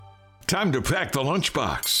Time to pack the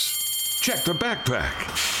lunchbox. Check the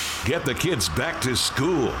backpack. Get the kids back to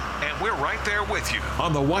school. And we're right there with you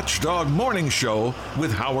on the Watchdog Morning Show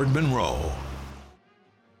with Howard Monroe.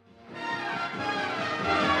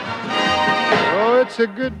 Oh, it's a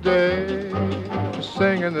good day for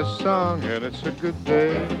singing this song, and it's a good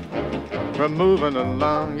day for moving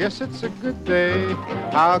along. Yes, it's a good day.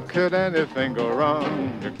 How could anything go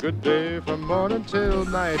wrong? A good day from morning till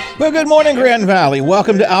night. Well, good morning, Grand Valley.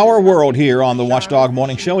 Welcome to our world here on the Watchdog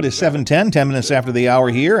Morning Show. It is 7:10, 10 minutes after the hour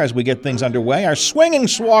here as we get things underway. Our swinging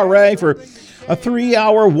soiree for a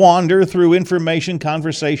 3-hour wander through information,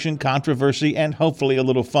 conversation, controversy, and hopefully a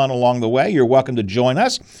little fun along the way. You're welcome to join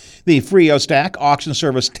us. The Frio Stack Auction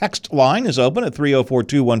Service text line is open at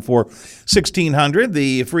 304-214-1600.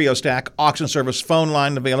 The Frio Stack Auction Service phone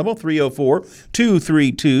line available,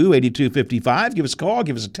 304-232-8255. Give us a call,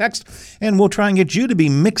 give us a text, and we'll try and get you to be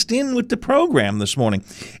mixed in with the program this morning.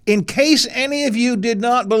 In case any of you did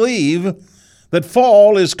not believe that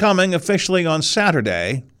fall is coming officially on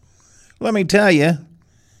Saturday, let me tell you,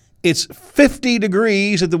 it's 50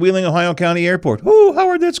 degrees at the Wheeling, Ohio County Airport. Ooh,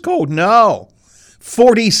 Howard, that's cold. No.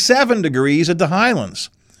 47 degrees at the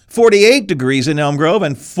Highlands, 48 degrees in Elm Grove,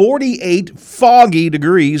 and 48 foggy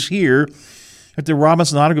degrees here at the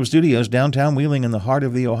Robinson Auto Group Studios, downtown Wheeling in the heart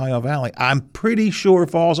of the Ohio Valley. I'm pretty sure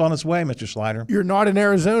fall's on its way, Mr. Slider. You're not in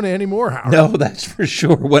Arizona anymore, Howard. No, that's for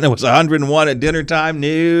sure. When it was 101 at dinner time,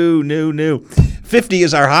 no. 50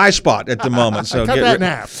 is our high spot at the moment. So cut that in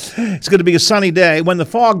half. It's going to be a sunny day. When the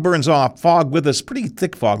fog burns off, fog with us, pretty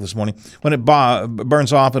thick fog this morning. When it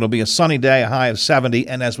burns off, it'll be a sunny day, a high of 70.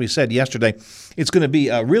 And as we said yesterday, it's going to be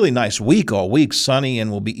a really nice week all week, sunny,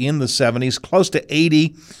 and we'll be in the 70s, close to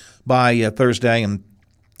 80 by Thursday and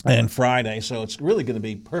Friday. So it's really going to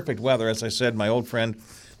be perfect weather. As I said, my old friend,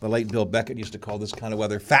 the late Bill Beckett, used to call this kind of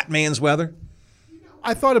weather fat man's weather.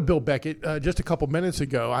 I thought of Bill Beckett just a couple minutes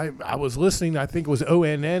ago. I was listening, I think it was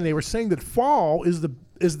ONN. They were saying that fall is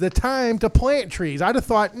the time to plant trees. I'd have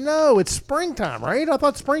thought, no, it's springtime, right? I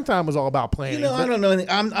thought springtime was all about planting. You know, I don't know anything.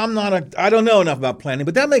 I don't know enough about planting,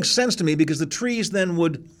 but that makes sense to me because the trees then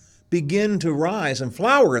would begin to rise and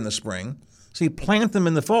flower in the spring. So you plant them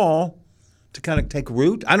in the fall to kind of take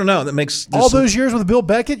root. I don't know. That makes all those years with Bill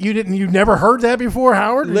Beckett. You never heard that before,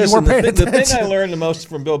 Howard? Listen, the thing I learned the most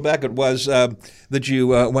from Bill Beckett was that you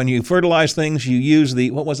when you fertilize things, you use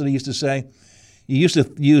what was it he used to say? You used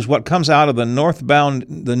to use what comes out of the north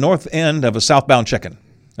end of a southbound chicken.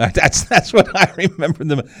 That's what I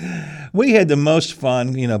remember. We had the most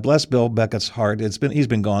fun. You know, bless Bill Beckett's heart. He's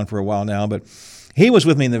been gone for a while now, but he was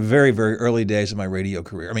with me in the very, very early days of my radio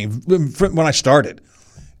career. I mean, when I started.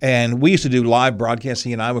 And we used to do live broadcasts.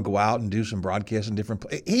 He and I would go out and do some broadcasts in different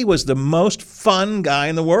places. He was the most fun guy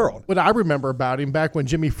in the world. What I remember about him, back when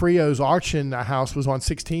Jimmy Frio's auction house was on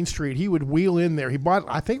 16th Street, he would wheel in there. He bought,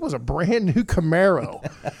 I think it was a brand new Camaro.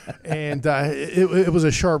 And it was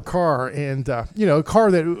a sharp car. And, a car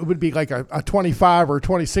that would be like a 25 or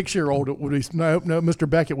 26-year-old. No, Mr.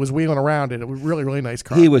 Beckett was wheeling around it. It was a really, really nice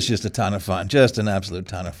car. He was just a ton of fun, just an absolute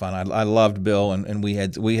ton of fun. I loved Bill, and we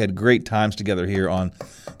had great times together here on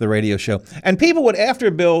the radio show. And people would, after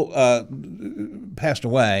Bill passed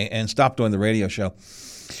away and stopped doing the radio show,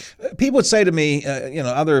 people would say to me,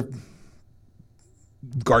 other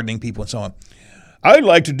gardening people and so on, I'd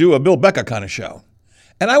like to do a Bill Beckett kind of show.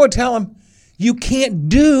 And I would tell them, you can't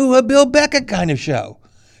do a Bill Beckett kind of show.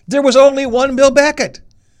 There was only one Bill Beckett.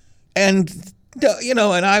 And,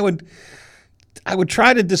 and I would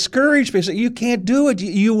try to discourage people. You can't do it.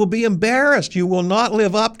 You will be embarrassed. You will not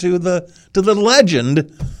live up to the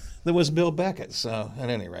legend that was Bill Beckett. So,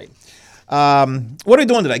 at any rate, what are we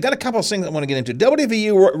doing today? Got a couple of things I want to get into.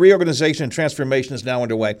 WVU reorganization and transformation is now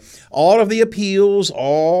underway. All of the appeals,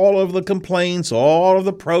 all of the complaints, all of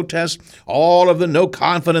the protests, all of the no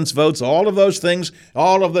confidence votes, all of those things,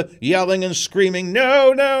 all of the yelling and screaming,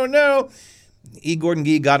 no, no, no. E. Gordon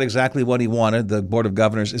Gee got exactly what he wanted. The Board of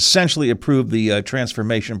Governors essentially approved the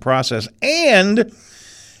transformation process. And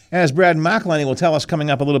as Brad McElhenney will tell us coming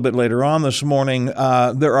up a little bit later on this morning,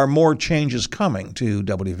 there are more changes coming to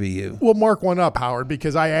WVU. Well, mark one up, Howard,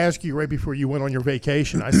 because I asked you right before you went on your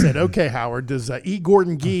vacation. I said, okay, Howard, does E.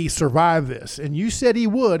 Gordon Gee survive this? And you said he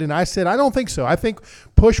would, and I said, I don't think so. I think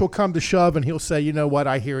push will come to shove, and he'll say, you know what,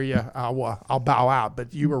 I hear you. I'll bow out.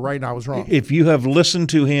 But you were right, and I was wrong. If you have listened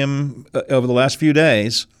to him over the last few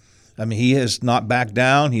days, I mean, he has not backed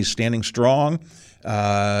down. He's standing strong.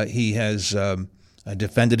 He has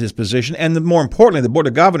defended his position. And more importantly, the Board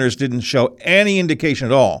of Governors didn't show any indication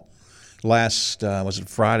at all. Last, was it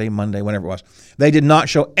Friday, Monday, whenever it was. They did not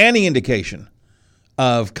show any indication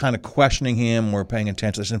of kind of questioning him or paying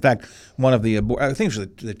attention to this. In fact, one of the, I think it was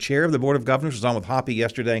the chair of the Board of Governors was on with Hoppy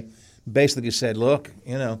yesterday, basically said, look,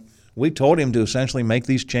 we told him to essentially make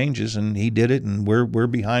these changes, and he did it, and we're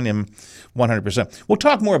behind him 100%. We'll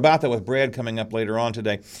talk more about that with Brad coming up later on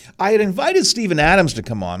today. I had invited Stephen Adams to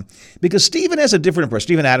come on because Stephen has a different approach.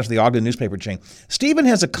 Stephen Adams, the Ogden newspaper chain. Stephen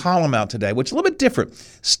has a column out today, which is a little bit different.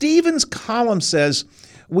 Stephen's column says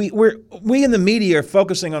we in the media are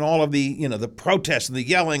focusing on all of the the protests and the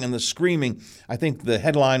yelling and the screaming. I think the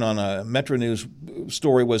headline on a Metro News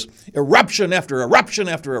story was eruption after eruption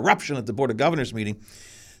after eruption at the Board of Governors meeting.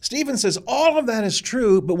 Stephen says all of that is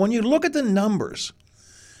true, but when you look at the numbers,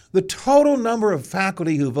 the total number of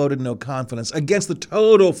faculty who voted no confidence against the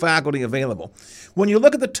total faculty available, when you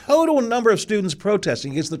look at the total number of students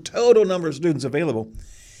protesting against the total number of students available,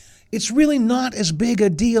 it's really not as big a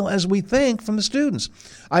deal as we think from the students.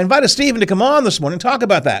 I invited Stephen to come on this morning and talk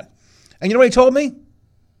about that. And you know what he told me?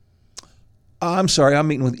 I'm sorry, I'm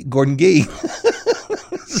meeting with Gordon Gee.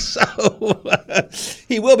 So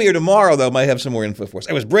he will be here tomorrow, though. Might have some more info for us.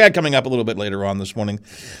 It was Brad coming up a little bit later on this morning.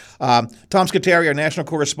 Tom Scuteri, our national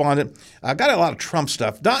correspondent, got a lot of Trump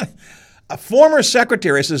stuff. A former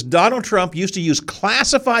secretary says Donald Trump used to use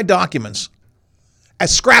classified documents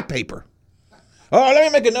as scrap paper. Oh,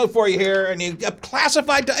 let me make a note for you here. And you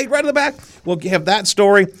classified right in the back. We'll have that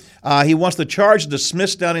story. He wants the charge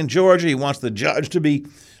dismissed down in Georgia. He wants the judge to be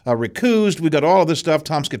recused. We've got all of this stuff.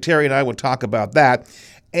 Tom Scuteri and I will talk about that.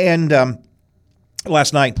 And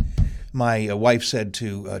last night, my wife said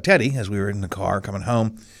to Teddy, as we were in the car coming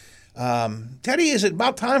home, Teddy, is it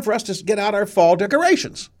about time for us to get out our fall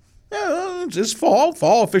decorations? Yeah, it's fall.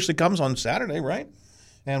 Fall officially comes on Saturday, right?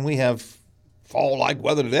 And we have fall-like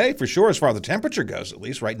weather today, for sure, as far as the temperature goes, at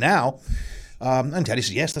least right now. And Teddy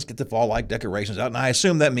said, yes, let's get the fall-like decorations out. And I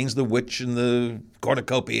assume that means the witch and the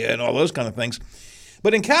cornucopia and all those kind of things.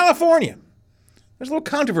 But in California, there's a little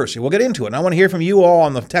controversy. We'll get into it. And I want to hear from you all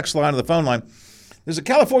on the text line or the phone line. There's a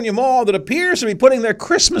California mall that appears to be putting their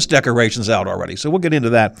Christmas decorations out already. So we'll get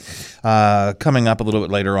into that coming up a little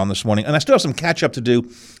bit later on this morning. And I still have some catch-up to do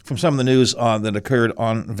from some of the news that occurred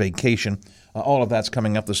on vacation. All of that's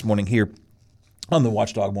coming up this morning here on the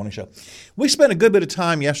Watchdog Morning Show. We spent a good bit of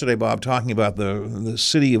time yesterday, Bob, talking about the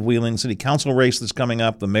city of Wheeling, city council race that's coming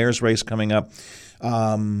up, the mayor's race coming up.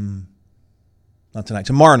 Not tonight.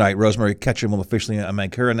 Tomorrow night, Rosemary Ketchum will officially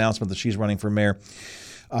make her announcement that she's running for mayor.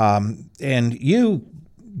 And you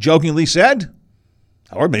jokingly said,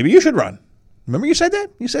 Howard, maybe you should run. Remember you said that?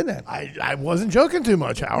 You said that. I wasn't joking too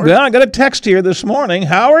much, Howard. Well, I got a text here this morning.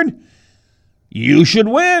 Howard, you should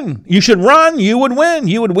win. You should run. You would win.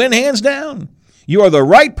 You would win hands down. You are the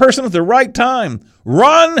right person at the right time.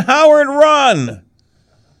 Run, Howard, run.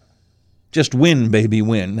 Just win, baby,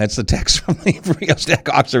 win. That's the text from the Frio Stack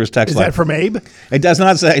Ox Service text line. Is that from Abe? It does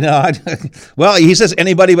not say, no. Well, he says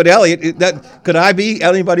anybody but Elliot. Could I be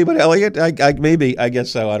anybody but Elliot? Maybe. I guess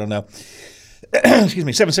so. I don't know. Excuse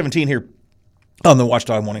me, 7:17 here on the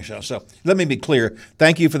Watchdog Morning Show. So let me be clear.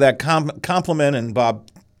 Thank you for that compliment. And, Bob,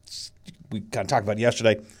 we kind of talked about it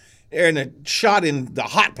yesterday. And a shot in the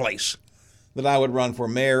hot place that I would run for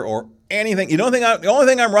mayor or anything. You don't think the only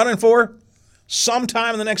thing I'm running for?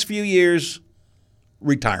 Sometime in the next few years,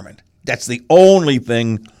 retirement. That's the only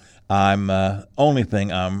thing I'm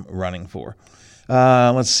running for.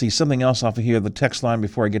 Let's see something else off of here. The text line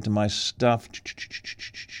before I get to my stuff.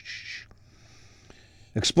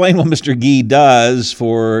 Explain what Mr. Gee does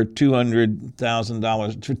for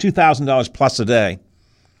 $200,000 for $2,000 plus a day.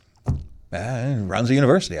 Runs a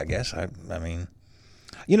university, I guess. I mean,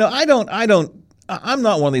 I'm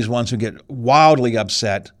not one of these ones who get wildly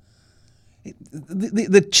upset.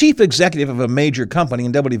 The chief executive of a major company,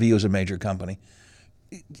 and WVU is a major company,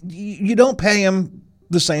 you don't pay him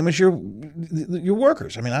the same as your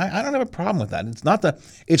workers. I mean, I don't have a problem with that. It's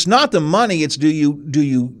not the money. It's do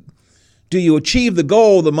you achieve the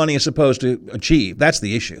goal the money is supposed to achieve? That's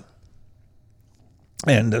the issue.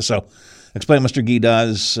 And so, explain what Mr. Gee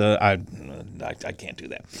does. I can't do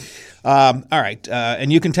that. All right.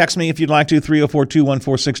 And you can text me if you'd like to,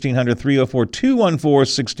 304-214-1600,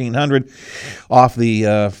 304-214-1600 off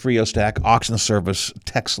the Frio Stack Auction Service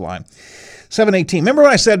text line. 718. Remember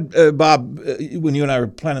when I said, Bob, when you and I were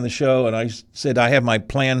planning the show, and I said I have my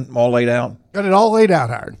plan all laid out? Got it all laid out,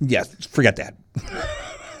 Howard. Yes. Forget that.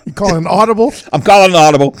 You calling an audible? I'm calling an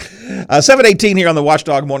audible. 718 here on the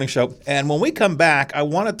Watchdog Morning Show. And when we come back, I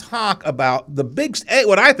want to talk about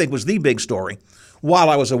what I think was the big story while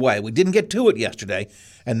I was away. We didn't get to it yesterday,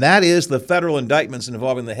 and that is the federal indictments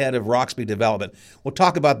involving the head of Roxby Development. We'll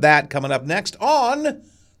talk about that coming up next on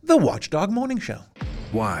the Watchdog Morning Show.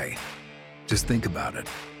 Why? Just think about it.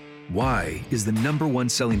 Why is the #1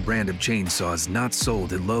 selling brand of chainsaws not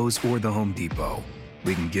sold at Lowe's or the Home Depot?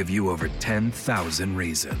 We can give you over 10,000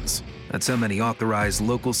 reasons. That's how many authorized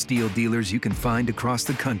local steel dealers you can find across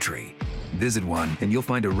the country. Visit one and you'll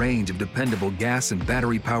find a range of dependable gas and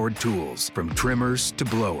battery-powered tools, from trimmers to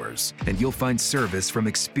blowers. And you'll find service from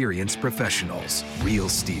experienced professionals. Real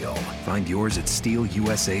STIHL. Find yours at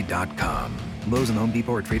stihlusa.com. Lowe's and Home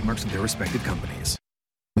Depot are trademarks of their respective companies.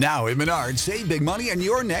 Now at Menards, save big money on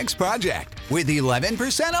your next project with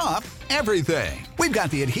 11% off everything. We've got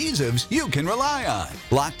the adhesives you can rely on.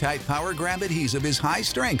 Loctite Power Grab adhesive is high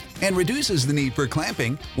strength and reduces the need for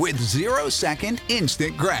clamping with 0-second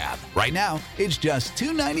instant grab. Right now, it's just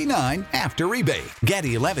 $2.99 after rebate. Get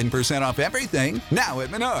 11% off everything now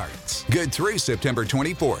at Menards. Good through September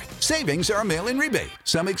 24th. Savings are a mail-in rebate.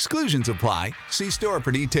 Some exclusions apply. See store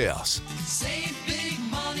for details. Save big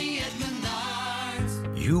money at Menards.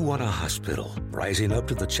 You want a hospital rising up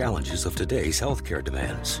to the challenges of today's healthcare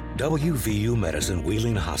demands. WVU Medicine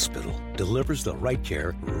Wheeling Hospital delivers the right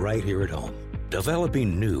care right here at home.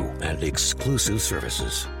 Developing new and exclusive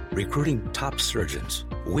services, recruiting top surgeons.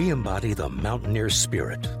 We embody the mountaineer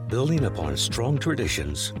spirit, building upon strong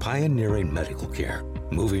traditions, pioneering medical care,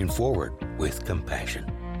 moving forward with compassion.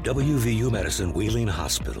 WVU Medicine Wheeling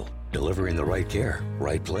Hospital, delivering the right care,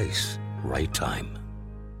 right place, right time.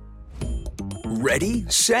 Ready,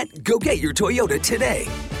 set, go get your Toyota today.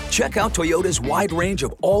 Check out Toyota's wide range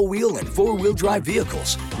of all-wheel and four-wheel drive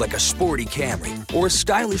vehicles, like a sporty Camry or a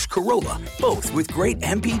stylish Corolla, both with great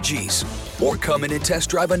MPGs. Or come in and test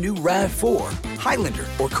drive a new RAV4, Highlander,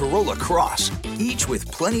 or Corolla Cross, each with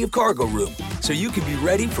plenty of cargo room, so you can be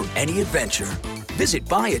ready for any adventure. Visit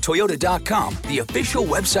buyatoyota.com, the official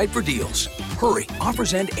website for deals. Hurry,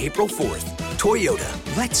 offers end April 4th.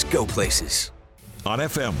 Toyota, let's go places. On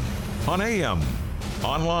FM, on AM,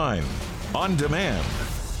 online, on demand,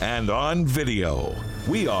 and on video.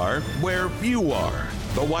 We are where you are.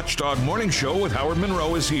 The Watchdog Morning Show with Howard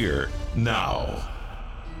Monroe is here now.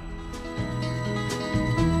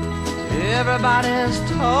 Everybody's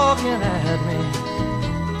talking at me.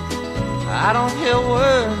 I don't hear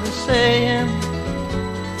words they're saying,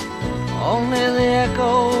 only the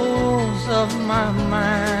echoes of my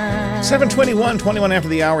mind. 7:21, 21 after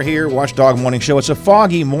the hour here, Watchdog Morning Show. It's a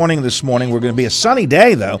foggy morning this morning. We're going to be a sunny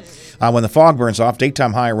day, though, when the fog burns off.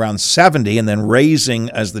 Daytime high around 70, and then raising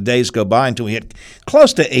as the days go by until we hit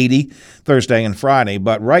close to 80 Thursday and Friday.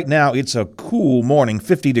 But right now, it's a cool morning,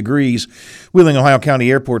 50 degrees. Wheeling, Ohio County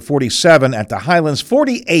Airport, 47 at the Highlands,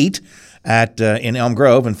 48 in Elm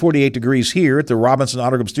Grove, and 48 degrees here at the Robinson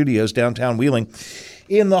Auto Group Studios, downtown Wheeling,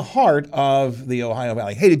 in the heart of the Ohio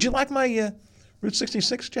Valley. Hey, did you like my Route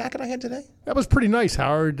 66 jacket I had today? That was pretty nice,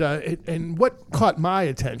 Howard. And what caught my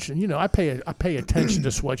attention, you know, I pay attention to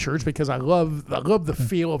sweatshirts because I love the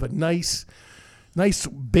feel of a nice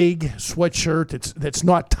big sweatshirt that's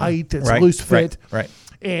not tight, it's loose fit. Right.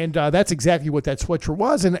 And that's exactly what that sweatshirt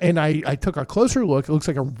was. And I took a closer look. It looks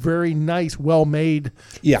like a very nice, well-made,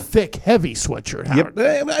 thick, heavy sweatshirt, Howard.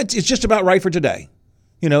 Yep. It's just about right for today.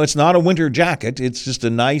 You know, it's not a winter jacket. It's just a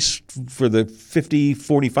nice, for the 50,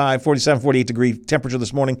 45, 47, 48 degree temperature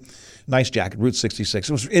this morning, nice jacket, Route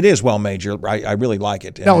 66. It is well made. I really like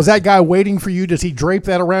it. Now, is that guy waiting for you? Does he drape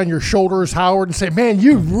that around your shoulders, Howard, and say, man,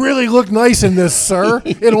 you really look nice in this, sir?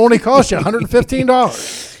 It'll only cost you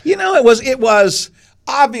 $115. You know, it was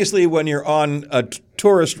obviously when you're on a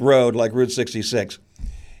tourist road like Route 66,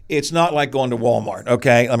 it's not like going to Walmart,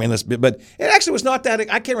 okay? I mean, but it actually was not that.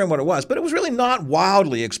 I can't remember what it was, but it was really not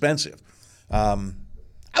wildly expensive. I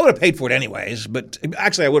would have paid for it anyways, but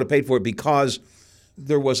actually I would have paid for it because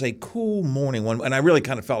there was a cool morning one, and I really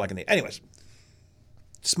kind of felt like anyways.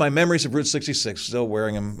 It's my memories of Route 66. Still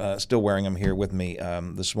wearing them here with me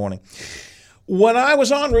this morning. When I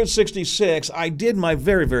was on Route 66, I did my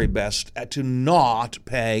very, very best to not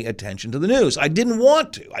pay attention to the news. I didn't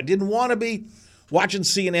want to. I didn't want to be watching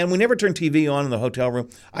CNN. We never turned TV on in the hotel room.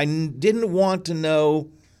 I didn't want to know.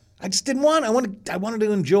 I just didn't want. I wanted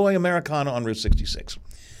to enjoy Americana on Route 66.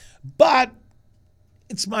 But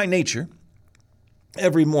it's my nature.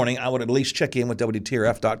 Every morning, I would at least check in with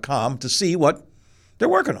WTRF.com to see what they're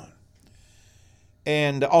working on.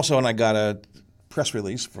 And I got a press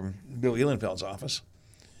release from Bill Ehlenfeld's office.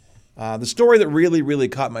 The story that really, really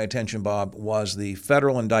caught my attention, Bob, was the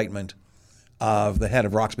federal indictment of the head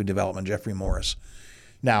of Roxby Development, Jeffrey Morris.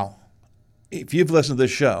 Now, if you've listened to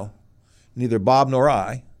this show, neither Bob nor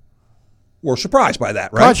I were surprised by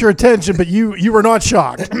that, right? Caught your attention, but you were not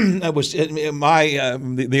shocked. That was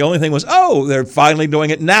the only thing was, they're finally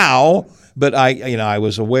doing it now. But I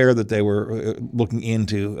was aware that they were looking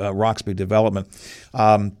into Roxby Development.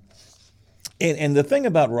 And the thing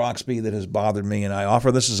about Roxby that has bothered me, and I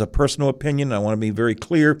offer this as a personal opinion, I want to be very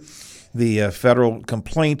clear, the federal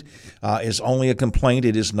complaint is only a complaint.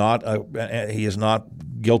 It is not, he is not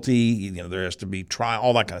guilty. You know, there has to be trial,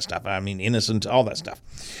 all that kind of stuff. I mean, innocent, all that stuff.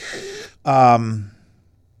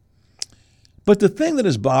 But the thing that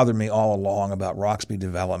has bothered me all along about Roxby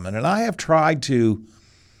Development, and I have tried to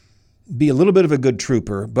be a little bit of a good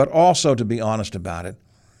trooper, but also to be honest about it,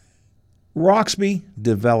 Roxby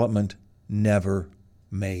Development never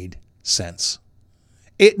made sense.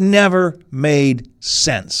 It never made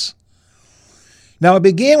sense. Now, it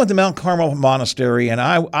began with the Mount Carmel Monastery, and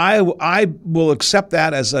I will accept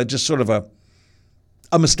that as just sort of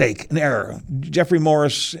a mistake, an error. Jeffrey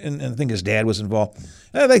Morris, and I think his dad was involved,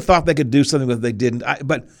 they thought they could do something, but they didn't.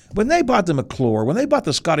 But when they bought the McClure, when they bought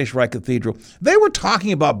the Scottish Rite Cathedral, they were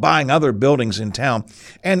talking about buying other buildings in town.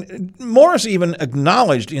 And Morris even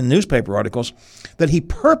acknowledged in newspaper articles that he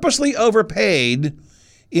purposely overpaid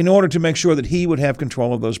in order to make sure that he would have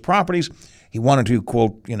control of those properties. He wanted to,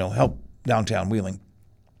 quote, help downtown Wheeling.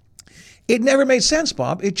 It never made sense,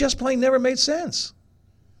 Bob. It just plain never made sense.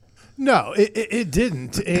 No, it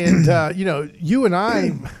didn't. And, you and I,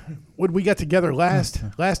 when we got together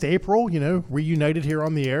last April, reunited here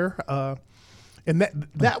on the air, and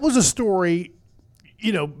that was a story,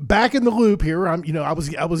 back in the loop here. I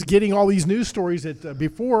was getting all these news stories that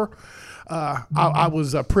before I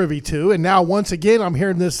was privy to, and now once again I'm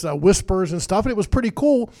hearing this whispers and stuff, and it was pretty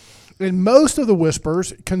cool. And most of the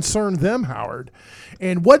whispers concern them, Howard.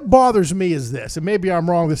 And what bothers me is this, and maybe I'm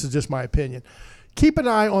wrong, this is just my opinion. Keep an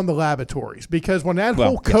eye on the lavatories, because when that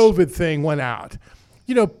whole COVID thing went out,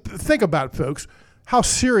 think about it, folks, how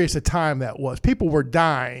serious a time that was. People were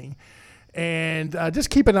dying. And just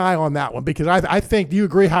keep an eye on that one, because I think, do you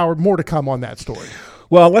agree, Howard, more to come on that story?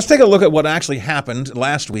 Well, let's take a look at what actually happened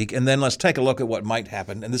last week, and then let's take a look at what might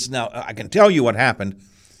happen. And this is now, I can tell you what happened,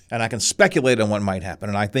 and I can speculate on what might happen,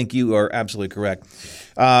 and I think you are absolutely correct.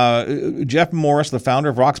 Jeff Morris, the founder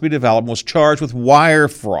of Roxby Development, was charged with wire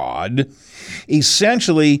fraud,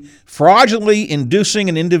 essentially fraudulently inducing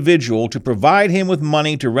an individual to provide him with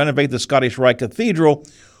money to renovate the Scottish Rite Cathedral,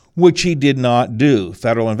 which he did not do.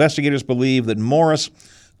 Federal investigators believe that Morris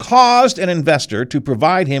caused an investor to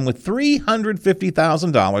provide him with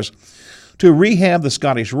 $350,000 to rehab the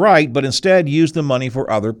Scottish Rite, but instead used the money for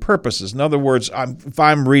other purposes. In other words, if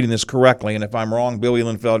I'm reading this correctly, and if I'm wrong, Bill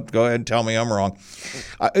Ehlenfeld, go ahead and tell me I'm wrong.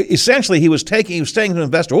 Essentially, he was saying to an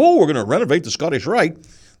investor, we're going to renovate the Scottish Rite.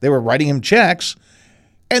 They were writing him checks,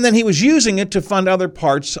 and then he was using it to fund other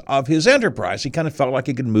parts of his enterprise. He kind of felt like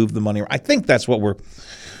he could move the money. I think that's what we're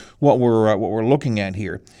looking at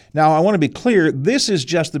here. Now, I want to be clear. This is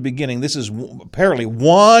just the beginning. This is apparently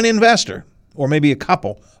one investor, or maybe a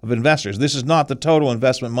couple of investors. This is not the total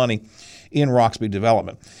investment money in Roxby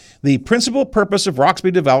Development. The principal purpose of Roxby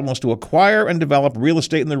Development was to acquire and develop real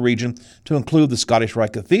estate in the region to include the Scottish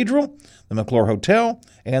Rite Cathedral, the McClure Hotel,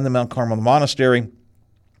 and the Mount Carmel Monastery.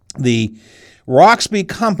 The Roxby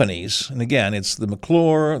companies, and again, it's the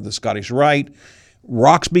McClure, the Scottish Rite,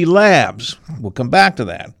 Roxby Labs. We'll come back to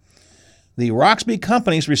that. The Roxby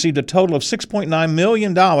companies received a total of $6.9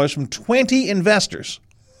 million from 20 investors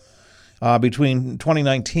between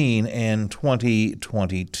 2019 and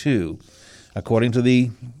 2022. According to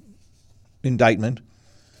the indictment,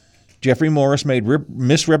 Jeffrey Morris made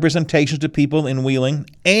misrepresentations to people in Wheeling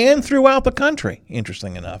and throughout the country,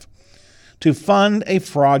 interesting enough, to fund a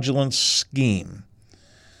fraudulent scheme.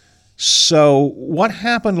 So what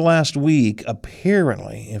happened last week,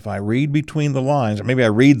 apparently, if I read between the lines, or maybe I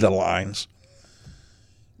read the lines,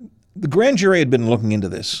 the grand jury had been looking into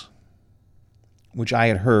this, which I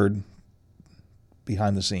had heard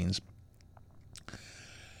behind the scenes.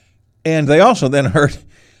 And they also then heard,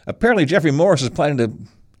 apparently Jeffrey Morris is planning to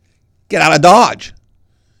get out of Dodge. He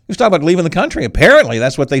was talking about leaving the country. Apparently,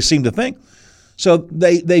 that's what they seem to think. So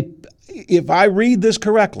they if I read this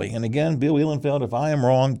correctly, and again, Bill Ehlenfeld, if I am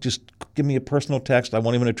wrong, just give me a personal text. I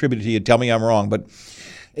won't even attribute it to you. Tell me I'm wrong. But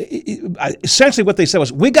essentially what they said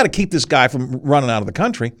was, we got to keep this guy from running out of the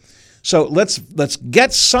country. So let's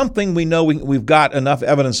get something we know we've got enough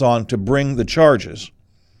evidence on to bring the charges.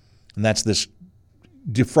 And that's this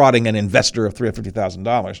defrauding an investor of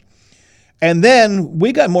 $350,000. And then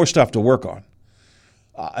we got more stuff to work on.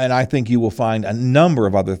 And I think you will find a number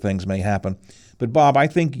of other things may happen. But, Bob, I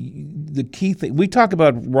think the key thing, we talk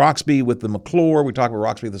about Roxby with the McClure, we talk about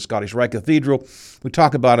Roxby with the Scottish Rite Cathedral, we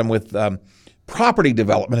talk about him with property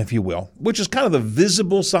development, if you will, which is kind of the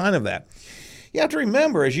visible sign of that. You have to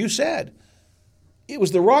remember, as you said, it was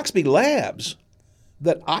the Roxby Labs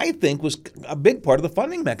that I think was a big part of the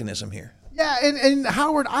funding mechanism here. Yeah, and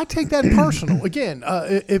Howard, I take that personal. Again,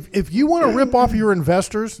 if you want to rip off your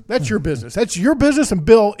investors, that's your business. That's your business and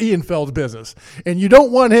Bill Ehrenfeld's business. And you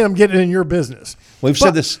don't want him getting in your business. We've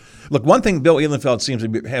said this. Look, one thing Bill Ehrenfeld seems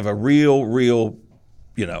to have a real,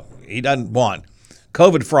 he doesn't want.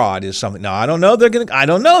 COVID fraud is something. Now, I don't know it's going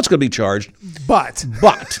to be charged. But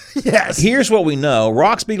yes. Here's what we know.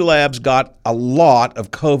 Roxby Labs got a lot of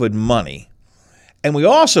COVID money. And we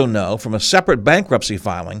also know from a separate bankruptcy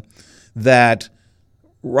filing that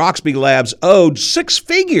Roxby Labs owed 6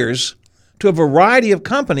 figures to a variety of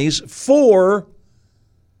companies for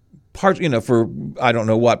parts, for I don't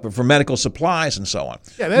know what, but for medical supplies and so on.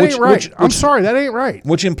 Yeah, that ain't right. I'm sorry, that ain't right.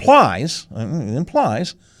 Which implies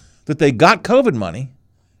that they got COVID money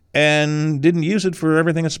and didn't use it for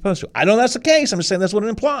everything it's supposed to. I know that's the case. I'm just saying that's what it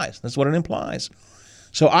implies.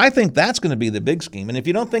 So I think that's going to be the big scheme. And if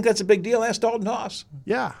you don't think that's a big deal, ask Dalton Haas.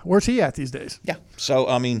 Yeah, where's he at these days? Yeah. So,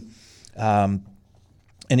 and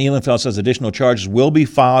Ehrenfeld says additional charges will be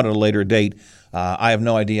filed at a later date. I have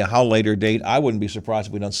no idea how later date. I wouldn't be surprised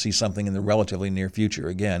if we don't see something in the relatively near future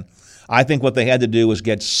again. I think what they had to do was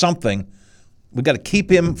get something. We've got to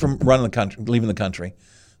keep him from leaving the country.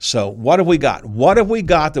 So what have we got? What have we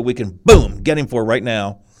got that we can, boom, get him for right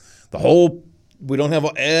now? We don't have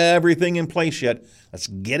everything in place yet. Let's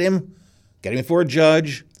get him before a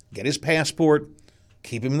judge, get his passport,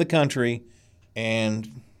 keep him in the country, and,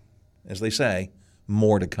 as they say,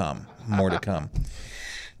 more to come.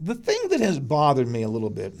 The thing that has bothered me a little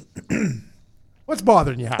bit. What's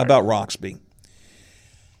bothering you, Howard? About Roxby.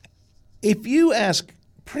 If you ask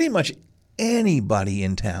pretty much anybody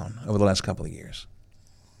in town over the last couple of years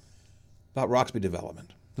about Roxby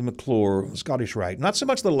development, the McClure, the Scottish Rite, not so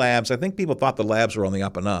much the labs. I think people thought the labs were on the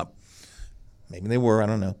up and up. Maybe they were, I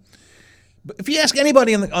don't know. But if you ask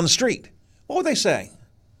anybody on the street, what would they say?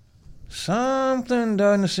 Something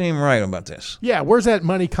doesn't seem right about this. Yeah, where's that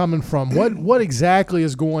money coming from? What exactly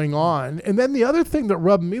is going on? And then the other thing that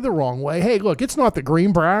rubbed me the wrong way, hey, look, it's not the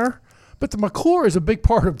Greenbrier, but the McClure is a big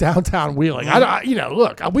part of downtown Wheeling.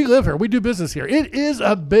 Look, we live here. We do business here. It is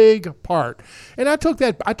a big part. And I took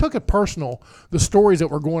it personal, the stories that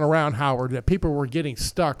were going around, Howard, that people were getting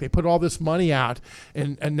stuck. They put all this money out,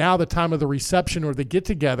 and now the time of the reception or the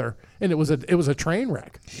get-together, and it was a train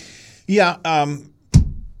wreck. Yeah, and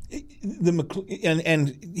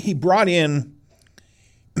he brought in,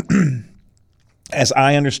 as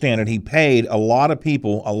I understand it, he paid a lot of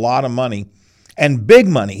people a lot of money. And big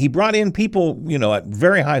money. He brought in people, at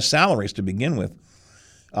very high salaries to begin with.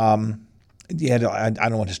 He had, I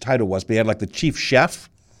don't know what his title was, but he had like the chief chef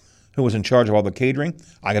who was in charge of all the catering.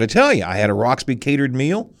 I got to tell you, I had a Roxby catered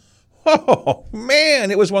meal. Oh, man,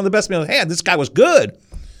 it was one of the best meals I had. This guy was good.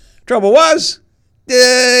 Trouble was,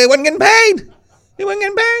 he wasn't getting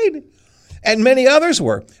paid. And many others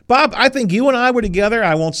were. Bob, I think you and I were together.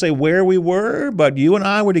 I won't say where we were, but you and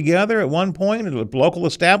I were together at one point at a local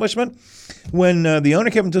establishment when the owner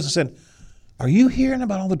came to us and said, "Are you hearing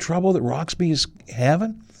about all the trouble that Roxby is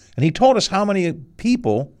having?" And he told us how many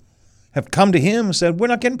people have come to him and said, "We're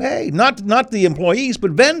not getting paid." Not the employees,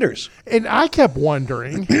 but vendors. And I kept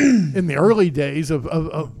wondering in the early days of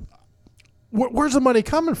where's the money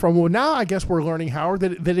coming from? Well, now I guess we're learning, Howard,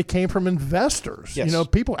 that it came from investors. Yes.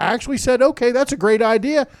 People actually said, okay, that's a great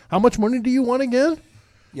idea. How much money do you want again?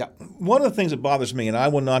 Yeah. One of the things that bothers me, and I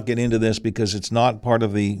will not get into this because it's not part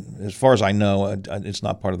of as far as I know, it's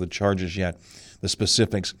not part of the charges yet, the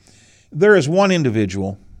specifics. There is one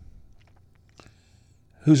individual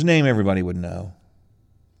whose name everybody would know,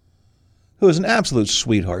 who is an absolute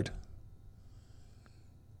sweetheart,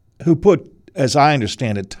 who put, as I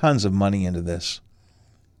understand it, tons of money into this.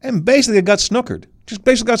 And basically got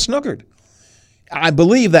snookered. I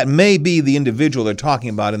believe that may be the individual they're talking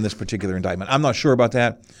about in this particular indictment. I'm not sure about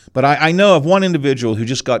that. But I know of one individual who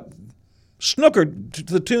just got snookered to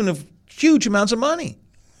the tune of huge amounts of money.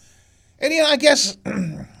 And, I guess,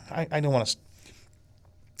 I don't want to...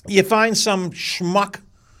 You find some schmuck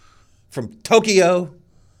from Tokyo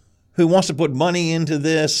who wants to put money into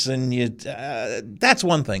this, and that's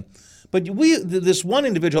one thing. But this one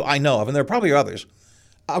individual I know of, and there probably are others,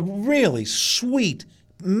 a really sweet,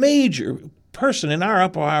 major person in our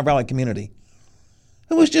Upper Ohio Valley community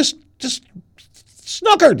who was just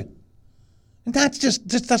snookered. And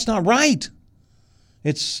that's not right.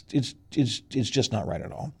 It's just not right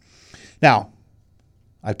at all. Now,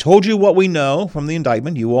 I told you what we know from the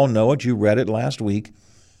indictment. You all know it. You read it last week.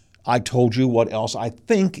 I told you what else I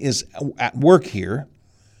think is at work here.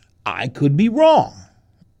 I could be wrong.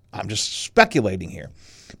 I'm just speculating here.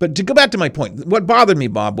 But to go back to my point, what bothered me,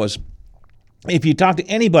 Bob, was if you talk to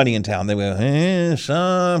anybody in town, they go,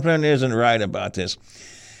 something isn't right about this.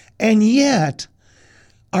 And yet,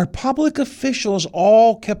 our public officials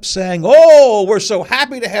all kept saying, oh, we're so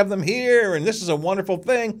happy to have them here, and this is a wonderful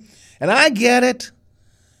thing. And I get it.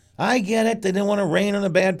 They didn't want to rain on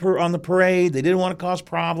the parade. They didn't want to cause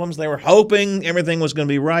problems. They were hoping everything was going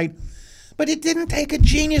to be right. But it didn't take a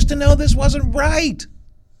genius to know this wasn't right.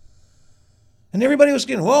 And everybody was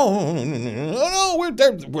getting, we're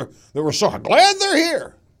so glad they're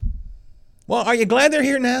here. Well, are you glad they're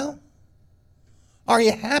here now? Are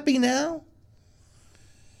you happy now?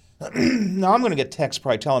 No, I'm going to get texts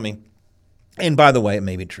probably telling me, and by the way, it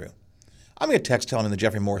may be true. I'm going to get texts telling me that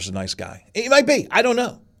Jeffrey Morris is a nice guy. He might be. I don't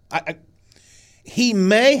know. He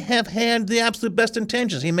may have had the absolute best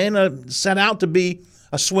intentions. He may not have set out to be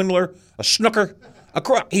a swindler, a snooker, a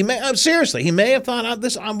crook. He may have thought out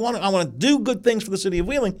this. I want to do good things for the city of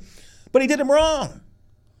Wheeling, but he did them wrong,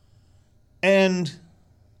 and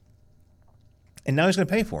now he's going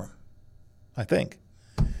to pay for them. I think,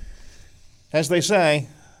 as they say,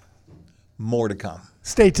 more to come.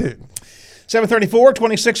 Stay tuned. 7:34,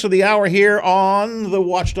 26 of the hour here on the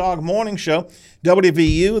Watchdog Morning Show.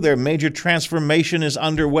 WVU, their major transformation is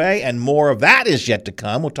underway, and more of that is yet to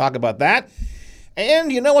come. We'll talk about that.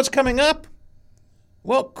 And you know what's coming up?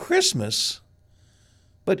 Well, Christmas.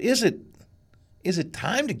 But is it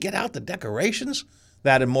time to get out the decorations?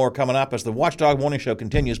 That and more coming up as the Watchdog Morning Show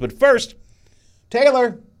continues. But first,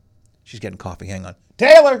 Taylor. She's getting coffee. Hang on.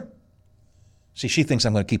 Taylor. See, she thinks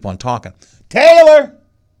I'm going to keep on talking. Taylor.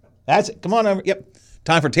 That's it. Come on over. Yep.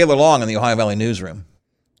 Time for Taylor Long in the Ohio Valley Newsroom.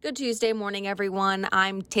 Good Tuesday morning, everyone.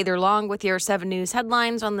 I'm Taylor Long with your 7 News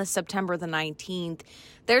headlines on this September the 19th.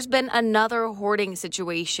 There's been another hoarding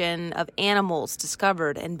situation of animals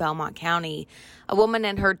discovered in Belmont County. A woman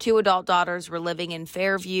and her 2 adult daughters were living in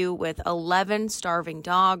Fairview with 11 starving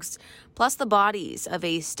dogs, plus the bodies of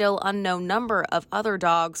a still unknown number of other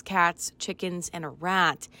dogs, cats, chickens, and a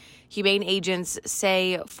rat. Humane agents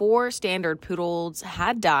say 4 standard poodles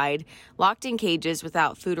had died, locked in cages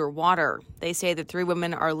without food or water. They say the 3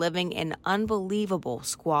 women are living in unbelievable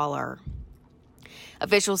squalor.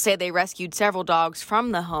 Officials say they rescued several dogs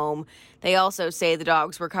from the home. They also say the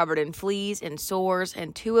dogs were covered in fleas and sores,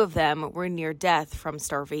 and 2 of them were near death from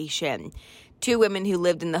starvation. 2 women who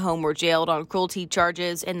lived in the home were jailed on cruelty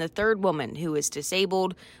charges, and the 3rd woman, who is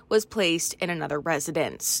disabled, was placed in another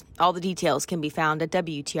residence. All the details can be found at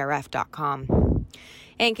WTRF.com.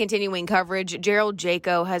 And continuing coverage, Gerald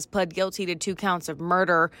Jaco has pled guilty to 2 counts of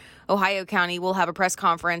murder. Ohio County will have a press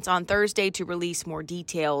conference on Thursday to release more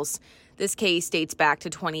details. This case dates back to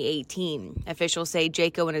 2018. Officials say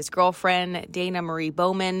Jaco and his girlfriend, Dana Marie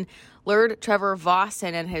Bowman, lured Trevor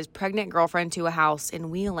Vossen and his pregnant girlfriend to a house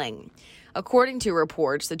in Wheeling. According to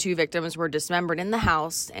reports, the 2 victims were dismembered in the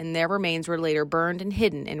house, and their remains were later burned and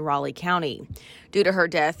hidden in Raleigh County. Due to her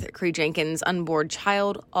death, Cree Jenkins' unborn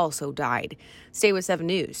child also died. Stay with 7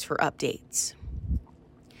 News for updates.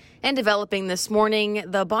 And developing this morning,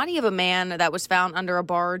 the body of a man that was found under a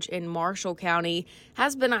barge in Marshall County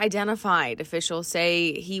has been identified. Officials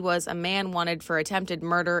say he was a man wanted for attempted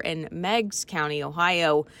murder in Meigs County,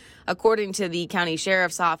 Ohio. According to the county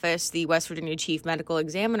sheriff's office, the West Virginia Chief Medical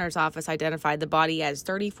Examiner's office identified the body as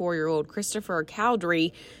 34-year-old Christopher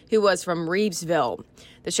Cowdery, who was from Reevesville.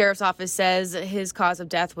 The sheriff's office says his cause of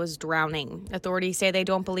death was drowning. Authorities say they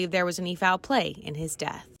don't believe there was any foul play in his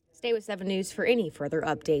death. Stay with 7 News for any further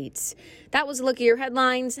updates. That was a look at your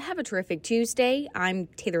headlines. Have a terrific Tuesday. I'm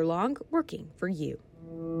Taylor Long, working for you.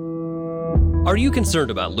 Are you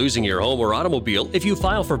concerned about losing your home or automobile if you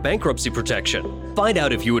file for bankruptcy protection? Find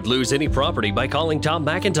out if you would lose any property by calling Tom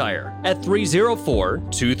McIntyre at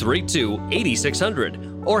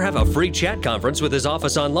 304-232-8600 or have a free chat conference with his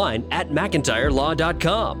office online at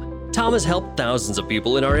mcintyrelaw.com. Tom has helped thousands of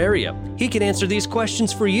people in our area. He can answer these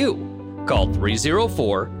questions for you. Call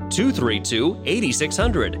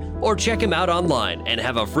 304-232-8600 or check him out online and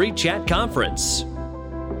have a free chat conference.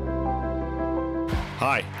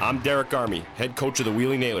 Hi, I'm Derek Army, head coach of the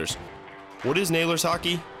Wheeling Nailers. What is Nailers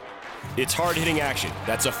hockey? It's hard-hitting action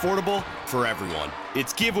that's affordable for everyone.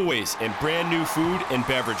 It's giveaways and brand new food and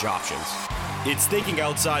beverage options. It's thinking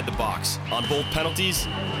outside the box on both penalties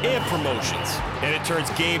and promotions. And it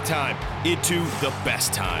turns game time into the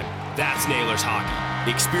best time. That's Nailers hockey.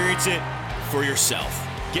 Experience it for yourself.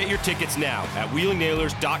 Get your tickets now at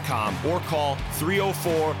wheelingnailers.com or call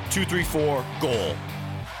 304-234-GOAL.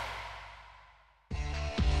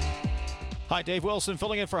 Hi, Dave Wilson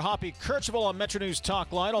filling in for Hoppy Kercheval on Metro News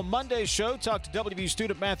Talk Line. On Monday's show, talked to WVU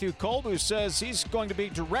student Matthew Kolb, who says he's going to be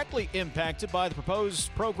directly impacted by the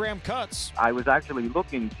proposed program cuts. I was actually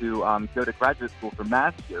looking to go to graduate school for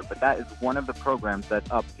math here, but that is one of the programs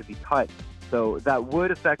that's up to be cut So that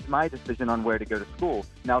would affect my decision on where to go to school.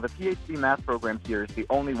 Now, the PhD math program here is the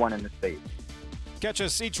only one in the state. Catch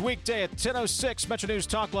us each weekday at 10:06 Metro News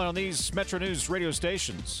Talk Line on these Metro News radio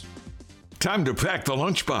stations. Time to pack the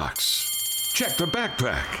lunchbox. Check the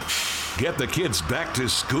backpack. Get the kids back to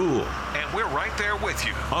school. And we're right there with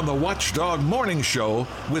you on the Watchdog Morning Show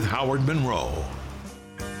with Howard Monroe.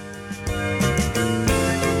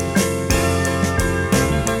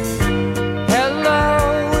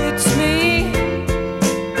 Hello, it's me.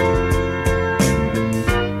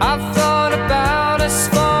 I've thought about us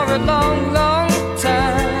for a long, long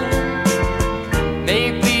time.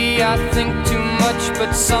 Maybe I think too much,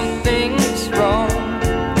 but something's wrong.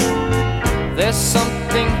 There's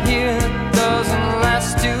something here that doesn't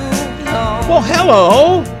last too long. Well,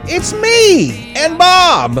 hello, it's me and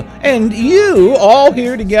Bob and you all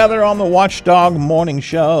here together on the Watchdog Morning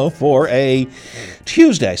Show for a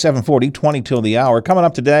Tuesday, 7:40, 20 till the hour. Coming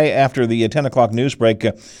up today after the 10 o'clock news break,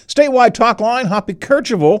 statewide talk line, Hoppy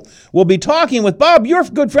Kercheval will be talking with Bob, your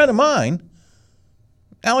good friend of mine,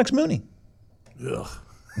 Alex Mooney. Ugh.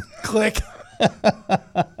 Click.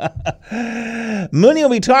 Mooney will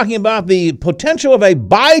be talking about the potential of a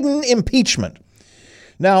Biden impeachment.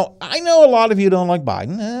 Now, I know a lot of you don't like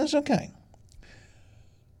Biden. That's okay.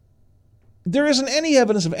 There isn't any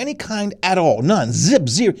evidence of any kind at all. None. Zip,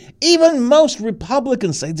 zero. Even most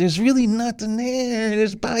Republicans say there's really nothing there.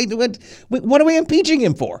 There's Biden. What are we impeaching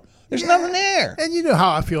him for? There's nothing there. And you know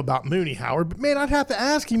how I feel about Mooney, Howard. But, man, I'd have to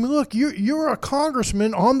ask him, look, you're a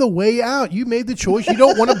congressman on the way out. You made the choice. You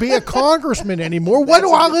don't want to be a congressman anymore. What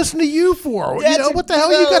do I listen to you for? What the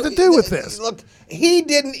hell you got to do with this? Look, he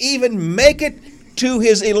didn't even make it to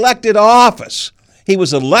his elected office. He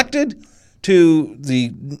was elected to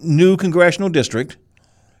the new congressional district,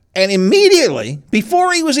 and immediately,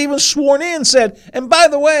 before he was even sworn in, said, and by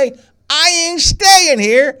the way, I ain't staying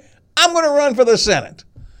here. I'm going to run for the Senate.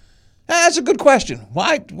 That's a good question.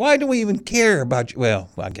 Why do we even care about you? Well,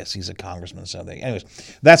 I guess he's a congressman. So anyways,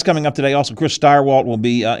 that's coming up today. Also, Chris Stirewalt will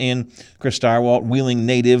be in. Chris Stirewalt, Wheeling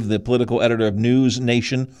native, the political editor of News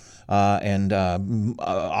Nation, and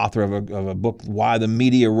author of a book, Why the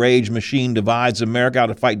Media Rage Machine Divides America, How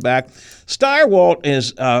to Fight Back. Stirewalt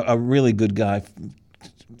is a really good guy.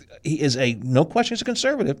 He is no question, he's a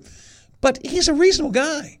conservative, but he's a reasonable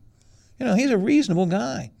guy. He's a reasonable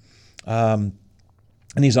guy.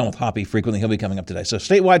 And he's on with Hoppy frequently. He'll be coming up today. So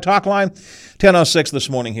statewide talk line, 10:06 this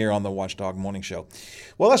morning here on the Watchdog Morning Show.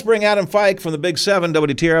 Well, let's bring Adam Fike from the Big 7,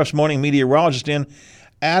 WTRF's morning meteorologist in.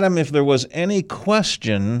 Adam, if there was any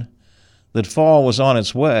question that fall was on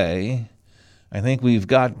its way, I think we've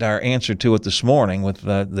got our answer to it this morning with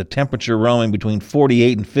the temperature roaming between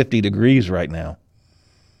 48 and 50 degrees right now.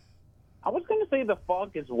 I was going to say the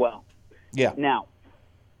fog as well. Yeah. Now,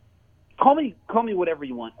 call me whatever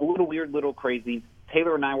you want. A little weird, little crazy.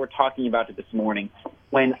 Taylor and I were talking about it this morning.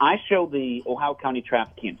 When I show the Ohio County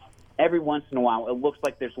traffic cams, every once in a while it looks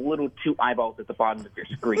like there's little two eyeballs at the bottom of your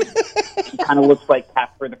screen. It kind of looks like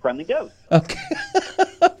Casper the Friendly Ghost. Okay.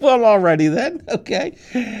 Well, alrighty then. Okay.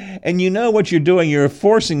 And you know what you're doing. You're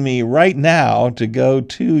forcing me right now to go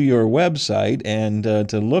to your website and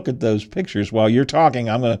to look at those pictures. While you're talking,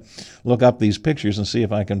 I'm going to look up these pictures and see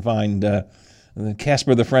if I can find the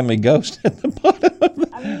Casper the Friendly Ghost at the bottom of the...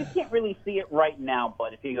 I mean, you can't really see it right now,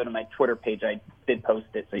 but if you go to my Twitter page, I did post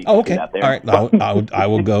it, so you can see that there. All right, I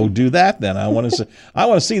will go do that then. I want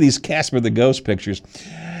to see these Casper the Ghost pictures.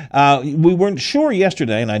 We weren't sure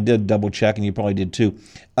yesterday, and I did double check, and you probably did too.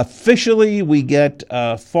 Officially, we get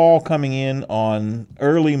fall coming in on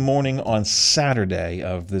early morning on Saturday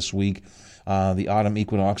of this week. The autumn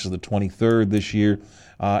equinox is the 23rd this year,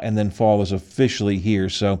 and then fall is officially here.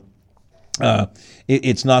 So.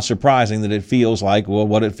 It's not surprising that it feels like, well,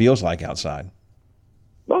 what it feels like outside.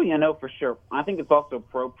 Oh, yeah, no, for sure. I think it's also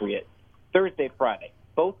appropriate. Thursday, Friday,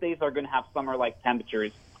 both days are going to have summer-like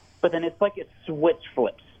temperatures, but then it's like it switch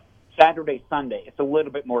flips. Saturday, Sunday, it's a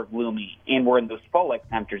little bit more gloomy, and we're in those fall-like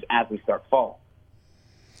temperatures as we start fall.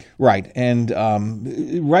 Right, and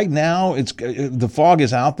right now the fog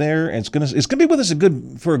is out there. It's gonna be with us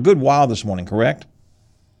for a good while this morning. Correct?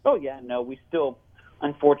 Oh yeah, no, we still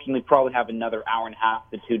unfortunately probably have another hour and a half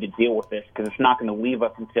to 2 to deal with this because it's not going to leave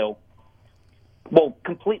us until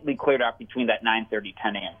completely cleared out between that 9:30,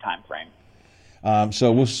 10 a.m. time frame.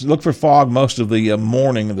 So we'll look for fog most of the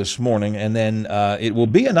morning this morning, and then it will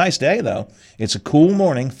be a nice day, though. It's a cool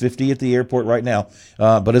morning, 50 at the airport right now,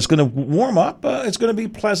 but it's going to warm up. It's going to be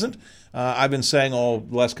pleasant. I've been saying all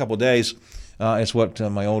the last couple of days, It's what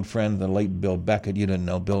my old friend, the late Bill Beckett, you didn't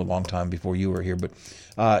know Bill a long time before you were here, but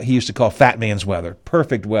he used to call fat man's weather.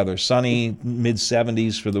 Perfect weather. Sunny,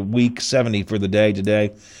 mid-70s for the week, 70 for the day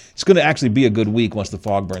today. It's going to actually be a good week once the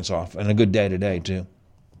fog burns off, and a good day today, too.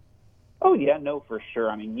 Oh, yeah, no, for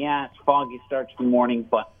sure. I mean, yeah, it's foggy starts in the morning,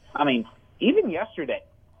 but, I mean, even yesterday,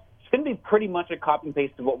 it's going to be pretty much a copy and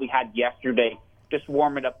paste of what we had yesterday, just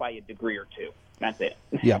warm it up by a degree or two. That's it.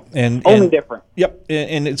 Yeah, and only different. Yep,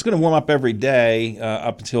 and it's going to warm up every day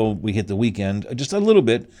up until we hit the weekend, just a little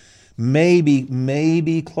bit.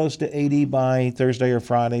 Maybe close to 80 by Thursday or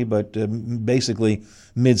Friday, but basically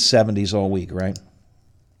mid-70s all week, right?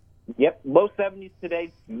 Yep, low 70s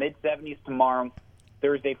today, mid-70s tomorrow,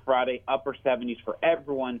 Thursday, Friday, upper 70s for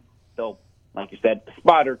everyone. So, like you said, a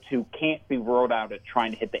spot or two can't be ruled out at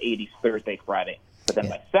trying to hit the 80s Thursday, Friday. But then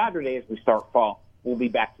by Saturday, as we start fall, we'll be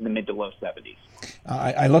back to the mid to low 70s.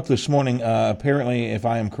 I looked this morning. Apparently, if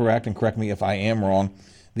I am correct, and correct me if I am wrong,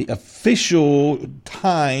 the official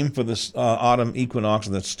time for this autumn equinox,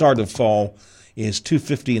 the start of fall, is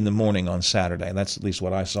 2:50 in the morning on Saturday. That's at least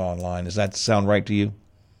what I saw online. Does that sound right to you?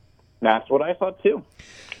 That's what I thought, too.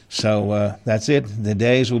 So that's it. The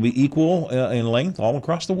days will be equal in length all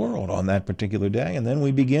across the world on that particular day. And then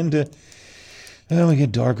we begin to, we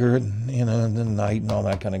get darker, in the night and all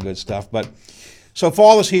that kind of good stuff. But so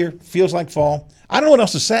fall is here. Feels like fall. I don't know what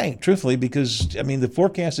else to say, truthfully, because, I mean, the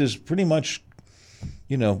forecast is pretty much,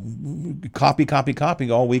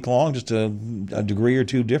 copy all week long, just a degree or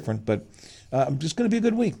two different. But just going to be a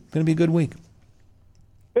good week. Good week.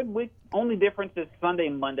 Good week. Only difference is Sunday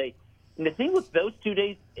and Monday. And the thing with those 2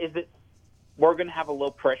 days is that we're going to have a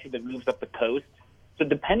low pressure that moves up the coast. So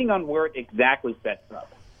depending on where it exactly sets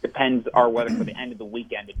up, depends our weather for the end of the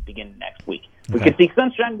weekend and beginning next week. We could see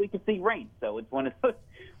sunshine, we could see rain. So it's one of those,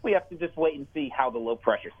 we have to just wait and see how the low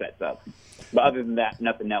pressure sets up. But other than that,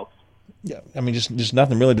 nothing else. Yeah, I mean, just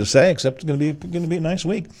nothing really to say except it's going to be a nice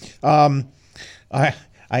week.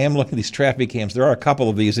 I am looking at these traffic cams. There are a couple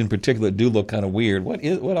of these in particular that do look kind of weird. What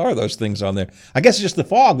are those things on there? I guess it's just the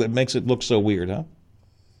fog that makes it look so weird, huh?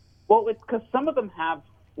 Well, it's because some of them have,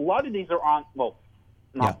 a lot of these are on, well,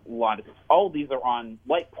 not a lot of these, all of these are on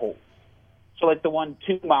light poles. So like the one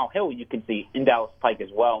 2 Mile Hill you can see in Dallas Pike as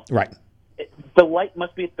well. Right. The light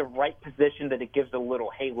must be at the right position that it gives a little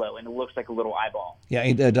halo and it looks like a little eyeball. Yeah,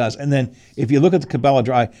 it does. And then if you look at the Cabela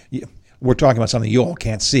Drive, we're talking about something you all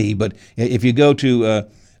can't see, but if you go to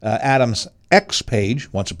Adam's X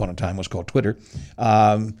page, once upon a time was called Twitter,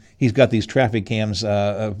 he's got these traffic cams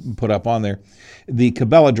put up on there. The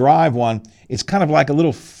Cabela Drive one, it's kind of like a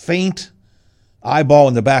little faint eyeball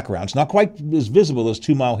in the background. It's not quite as visible as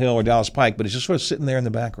 2 Mile Hill or Dallas Pike, but it's just sort of sitting there in the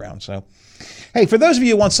background. So, hey, for those of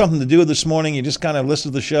you who want something to do this morning, you just kind of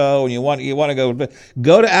listen to the show and you want to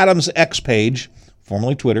go to Adam's X page,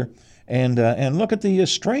 formerly Twitter, and look at the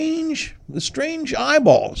strange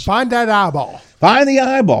eyeballs. Find that eyeball. Find the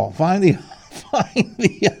eyeball. Find the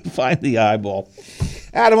eyeball.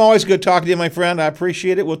 Adam, always good talking to you, my friend. I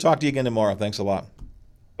appreciate it. We'll talk to you again tomorrow. Thanks a lot.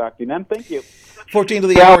 Talk to you then. Thank you. 14 to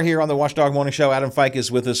the hour here on the Watchdog Morning Show. Adam Fike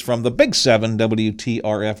is with us from the Big 7,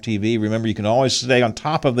 WTRF-TV. Remember, you can always stay on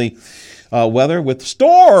top of the weather with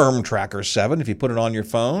Storm Tracker 7 if you put it on your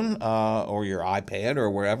phone or your iPad or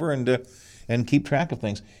wherever and keep track of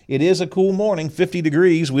things. It is a cool morning, 50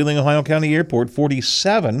 degrees, Wheeling, Ohio County Airport,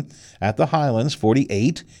 47 at the Highlands,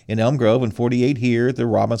 48 in Elm Grove, and 48 here at the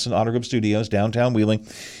Robinson Auto Group Studios, downtown Wheeling,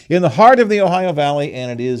 in the heart of the Ohio Valley,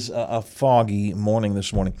 and it is a foggy morning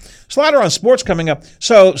this morning. Slider on sports coming up.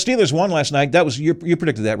 So Steelers won last night. That was you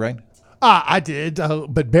predicted that, right? I did,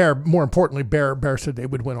 but more importantly, Bear said they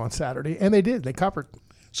would win on Saturday, and they did. They covered.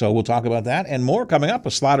 So we'll talk about that and more coming up.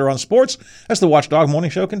 A Slider on sports as the Watchdog Morning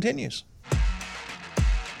Show continues.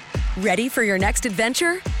 Ready for your next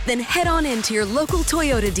adventure? Then head on into your local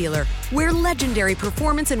Toyota dealer, where legendary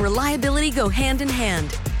performance and reliability go hand in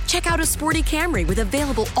hand. Check out a sporty Camry with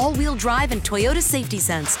available all-wheel drive and Toyota Safety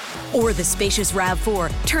Sense, or the spacious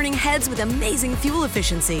RAV4, turning heads with amazing fuel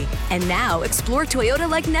efficiency. And now explore Toyota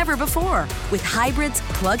like never before, with hybrids,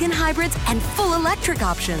 plug-in hybrids, and full electric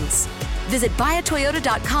options. Visit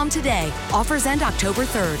buyatoyota.com today. Offers end October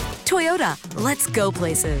 3rd. Toyota, let's go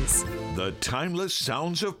places. The timeless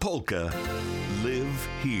sounds of polka live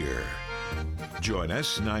here. Join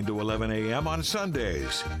us 9 to 11 a.m. on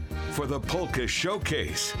Sundays for the Polka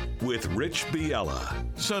Showcase with Rich Biella.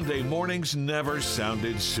 Sunday mornings never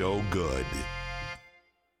sounded so good.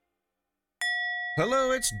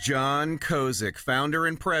 Hello, it's John Kozik, founder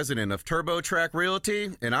and president of TurboTrack Realty,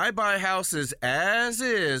 and I buy houses as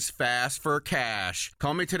is fast for cash.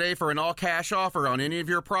 Call me today for an all-cash offer on any of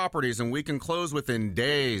your properties, and we can close within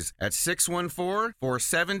days at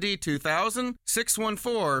 614-470-2000,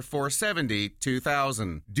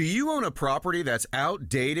 614-470-2000. Do you own a property that's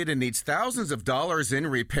outdated and needs thousands of dollars in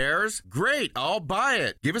repairs? Great, I'll buy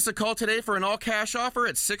it. Give us a call today for an all-cash offer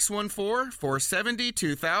at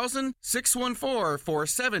 614-470-2000, 614-470-2000.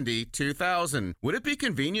 Would it be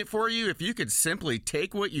convenient for you if you could simply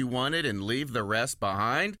take what you wanted and leave the rest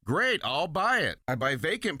behind? Great, I'll buy it. I buy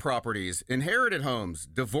vacant properties, inherited homes,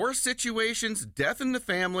 divorce situations, death in the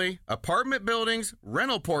family, apartment buildings,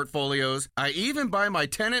 rental portfolios. I even buy my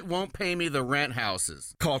tenant won't pay me the rent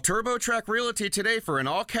houses. Call TurboTrack Realty today for an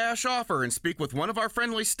all-cash offer and speak with one of our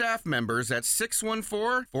friendly staff members at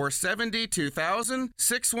 614-470-2000,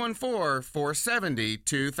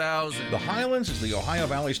 614-470-2000. The Highlands is the Ohio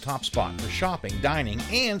Valley's top spot for shopping, dining,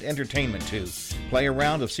 and entertainment, too. Play a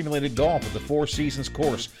round of simulated golf at the Four Seasons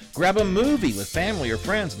course. Grab a movie with family or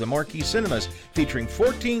friends at the Marquee Cinemas, featuring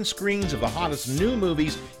 14 screens of the hottest new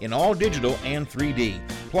movies in all digital and 3D.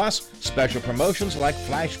 Plus, special promotions like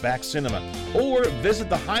Flashback Cinema. Or visit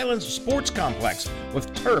the Highlands Sports Complex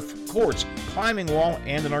with turf, courts, climbing wall,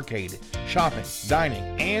 and an arcade. Shopping, dining,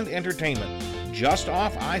 and entertainment. Just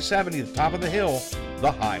off I-70 at the top of the hill,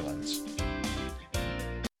 the Highlands.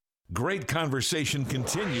 Great conversation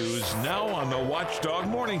continues now on the Watchdog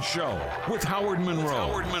Morning Show with Howard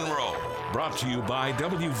Monroe. Brought to you by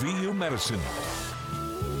WVU Medicine.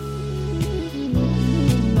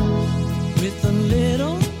 With a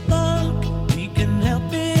little luck, we can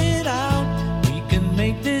help it out. We can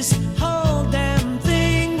make this whole damn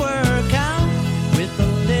thing work out. With a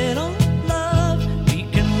little love, we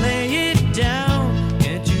can lay it down.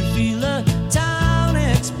 Can't you feel a town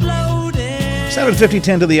exploding? 7:50,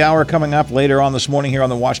 10 to the hour coming up later on this morning here on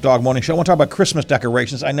the Watchdog Morning Show. I want to talk about Christmas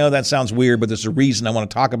decorations. I know that sounds weird, but there's a reason I want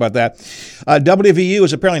to talk about that. WVU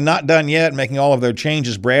is apparently not done yet, making all of their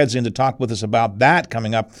changes. Brad's in to talk with us about that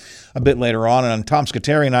coming up a bit later on. And Tom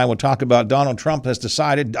Scuteri and I will talk about Donald Trump has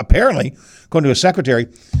decided, apparently, according to his secretary,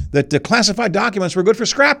 that the classified documents were good for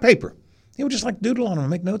scrap paper. He would just like doodle on them and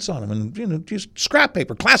make notes on them and, just scrap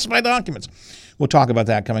paper, classified documents. We'll talk about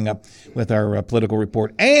that coming up with our political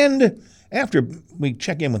report. And after we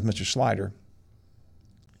check in with Mr. Slider,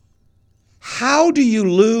 how do you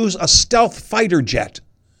lose a stealth fighter jet?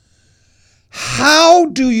 How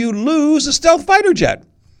do you lose a stealth fighter jet?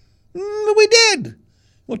 We did.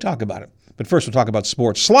 We'll talk about it. But first we'll talk about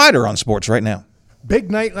sports. Slider on sports right now. Big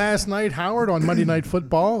night last night, Howard, on Monday Night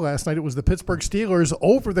Football. Last night it was the Pittsburgh Steelers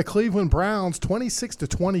over the Cleveland Browns,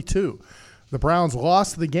 26-22. The Browns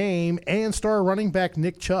lost the game and star running back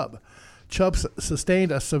Nick Chubb. Chubb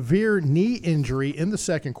sustained a severe knee injury in the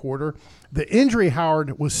second quarter. The injury,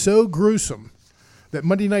 Howard, was so gruesome that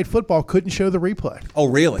Monday Night Football couldn't show the replay. Oh,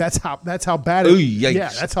 really? That's how bad it was. Yeah,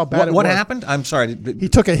 that's how bad it was. What happened? I'm sorry. He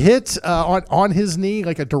took a hit on his knee,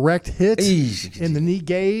 like a direct hit, and the knee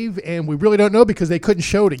gave, and we really don't know because they couldn't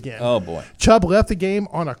show it again. Oh, boy. Chubb left the game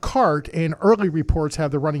on a cart, and early reports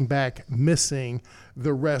have the running back missing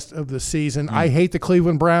the rest of the season. I hate the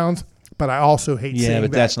Cleveland Browns, but I also hate seeing that. Yeah,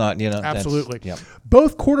 but that's not, Absolutely. Yep.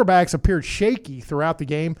 Both quarterbacks appeared shaky throughout the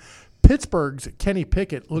game. Pittsburgh's Kenny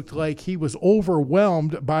Pickett looked like he was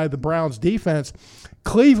overwhelmed by the Browns' defense.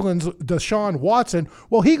 Cleveland's Deshaun Watson,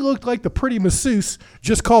 well, he looked like the pretty masseuse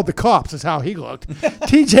just called the cops is how he looked.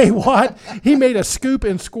 T.J. Watt, he made a scoop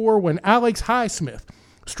and score when Alex Highsmith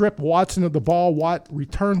stripped Watson of the ball. Watt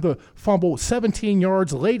returned the fumble 17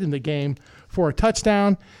 yards late in the game for a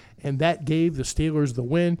touchdown, and that gave the Steelers the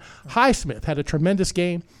win. Highsmith had a tremendous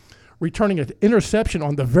game, returning an interception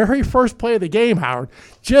on the very first play of the game, Howard.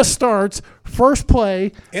 Just starts, first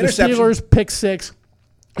play, the Steelers pick six,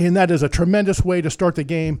 and that is a tremendous way to start the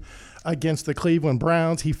game against the Cleveland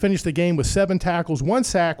Browns. He finished the game with 7 tackles, 1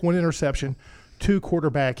 sack, 1 interception, 2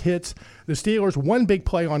 quarterback hits. The Steelers, 1 big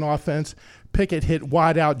play on offense. Pickett hit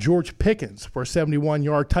wide out George Pickens for a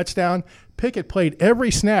 71-yard touchdown. Pickett played every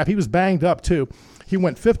snap. He was banged up, too. He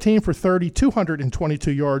went 15 for 30,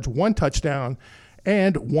 222 yards, 1 touchdown,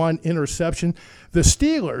 and 1 interception. The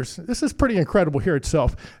Steelers, this is pretty incredible here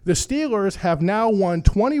itself. The Steelers have now won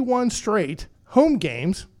 21 straight home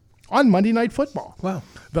games on Monday Night Football. Wow.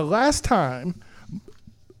 The last time,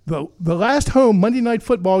 the last home Monday Night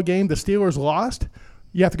Football game the Steelers lost,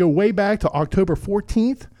 you have to go way back to October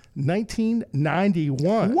 14th,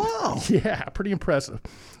 1991. Wow. Yeah, pretty impressive.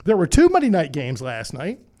 There were 2 Monday night games last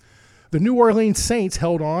night. The New Orleans Saints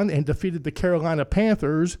held on and defeated the Carolina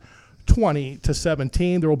Panthers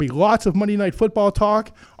 20-17. There will be lots of Monday Night Football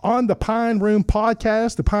talk on the Pine Room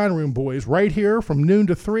podcast, the Pine Room Boys, right here from noon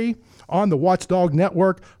to 3 on the Watchdog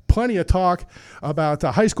Network. Plenty of talk about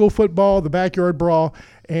high school football, the backyard brawl,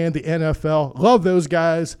 and the NFL. Love those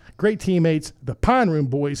guys. Great teammates. The Pine Room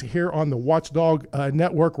Boys here on the Watchdog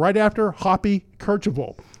Network right after Hoppy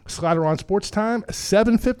Kercheval. Slider on Sports Time,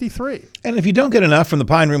 7:53. And if you don't get enough from the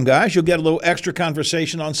Pine Room guys, you'll get a little extra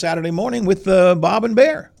conversation on Saturday morning with Bob and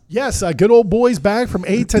Bear. Yes, good old boys back from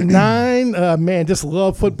 8 to 9. Man, just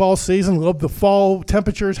love football season. Love the fall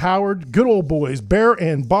temperatures, Howard. Good old boys, Bear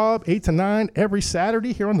and Bob, 8 to 9 every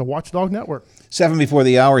Saturday here on the Watchdog Network. 7 before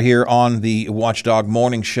the hour here on the Watchdog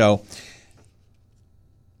Morning Show.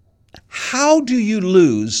 How do you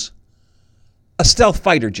lose a stealth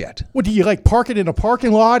fighter jet? What, do you park it in a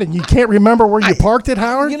parking lot and you can't remember where you parked it,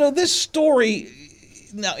 Howard? You know, this story,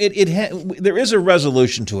 now there is a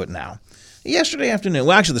resolution to it now. Yesterday afternoon,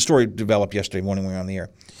 well, actually the story developed yesterday morning when we were on the air.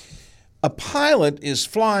 A pilot is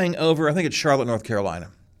flying over, I think it's Charlotte, North Carolina.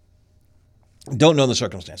 Don't know the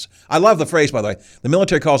circumstance. I love the phrase, by the way. The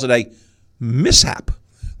military calls it a mishap.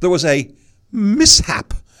 There was a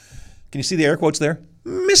mishap. Can you see the air quotes there?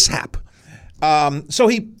 Mishap. So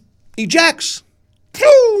he ejects.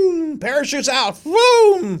 Boom! Parachutes out.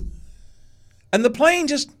 Boom! And the plane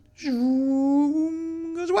just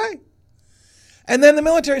goes away. And then the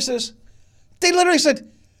military says, they literally said,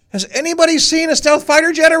 has anybody seen a stealth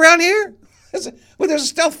fighter jet around here? Well, there's a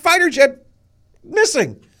stealth fighter jet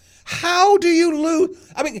missing. How do you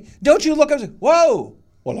lose? I mean, don't you look up and say, whoa,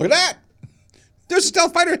 well, look at that. There's a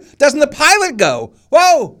stealth fighter. Doesn't the pilot go?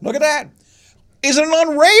 Whoa, look at that. Isn't it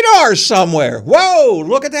on radar somewhere? Whoa,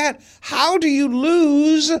 look at that. How do you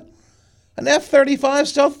lose an F-35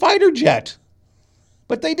 stealth fighter jet?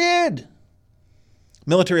 But they did.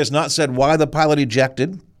 Military has not said why the pilot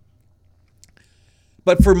ejected.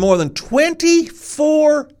 But for more than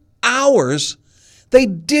 24 hours, they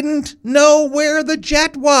didn't know where the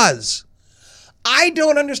jet was. I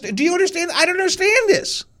don't understand. Do you understand? I don't understand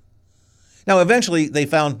this. Now, eventually, they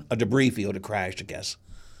found a debris field. It crashed, I guess,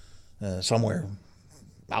 somewhere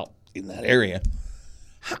out in that area.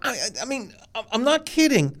 I mean, I'm not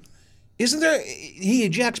kidding. Isn't there, he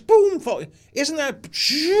ejects, boom, fall. Isn't that,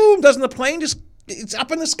 doesn't the plane just, it's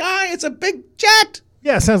up in the sky. It's a big jet.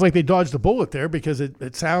 Yeah, it sounds like they dodged a bullet there because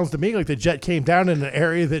it sounds to me like the jet came down in an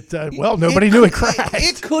area that, nobody knew it crashed.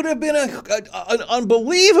 It could have been an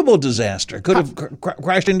unbelievable disaster. Could have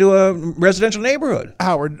crashed into a residential neighborhood.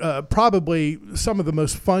 Howard, probably some of the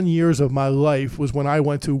most fun years of my life was when I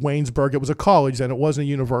went to Waynesburg. It was a college then. It wasn't a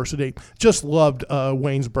university. Just loved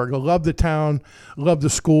Waynesburg. I loved the town, loved the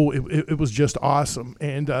school. It was just awesome.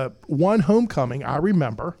 And one homecoming, I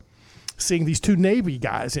remember seeing these two Navy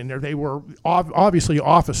guys in there. They were obviously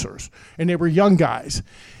officers, and they were young guys,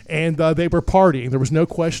 and they were partying. There was no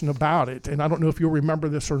question about it. And I don't know if you'll remember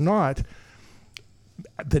this or not.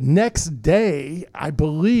 The next day, I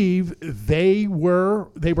believe they were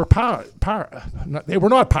they were not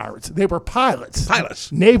pirates. They were pilots.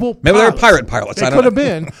 Pilots. Naval Maybe pilots. they were pirate pilots. They could have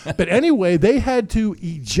been. But anyway, they had to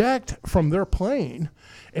eject from their plane,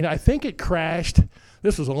 and I think it crashed.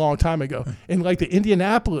 This was a long time ago, in like the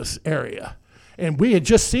Indianapolis area. And we had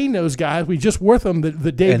just seen those guys. We just were with them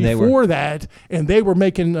the day before that, and they were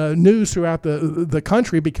making news throughout the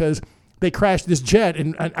country because they crashed this jet.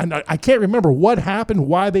 And I can't remember what happened,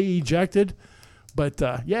 why they ejected. But,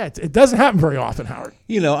 it doesn't happen very often, Howard.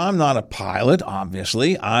 You know, I'm not a pilot,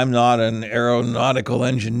 obviously. I'm not an aeronautical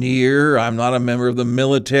engineer. I'm not a member of the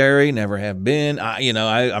military, never have been.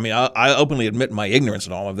 I openly admit my ignorance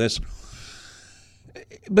in all of this.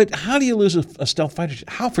 But how do you lose a stealth fighter jet?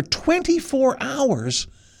 How for 24 hours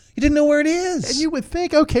you didn't know where it is? And you would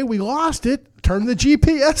think, okay, we lost it. Turn the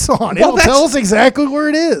GPS on. It'll tell us exactly where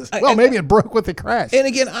it is. Maybe it broke with the crash. And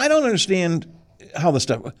again, I don't understand how the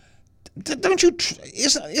stuff. Don't you?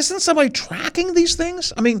 Isn't somebody tracking these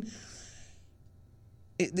things? I mean,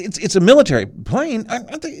 it's a military plane.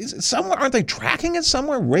 Aren't they tracking it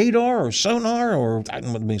somewhere? Radar or sonar or I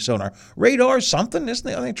don't mean sonar. Radar, something?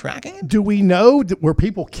 Are they tracking it? Do we know? Were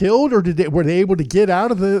people killed or were they able to get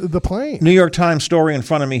out of the plane? New York Times story in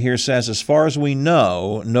front of me here says, as far as we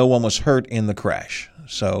know, no one was hurt in the crash.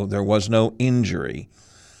 So there was no injury.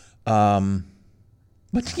 But,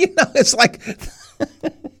 it's like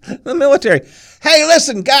the military. Hey,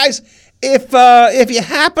 listen, guys. If you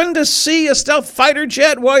happen to see a stealth fighter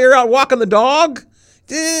jet while you're out walking the dog,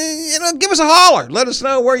 give us a holler. Let us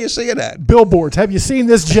know where you see it at. Billboards. Have you seen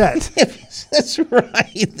this jet? That's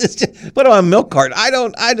right. Put it on a milk cart.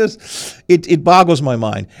 It boggles my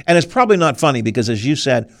mind, and it's probably not funny because, as you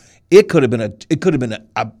said, it could have been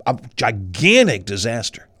a gigantic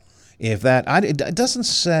disaster. If that, it doesn't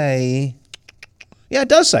say. Yeah, it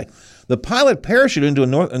does say the pilot parachuted into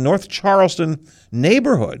a North Charleston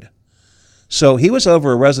neighborhood, so he was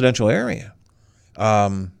over a residential area.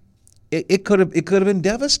 It could have been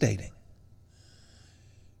devastating,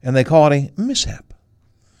 and they call it a mishap.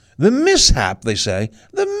 The mishap, they say,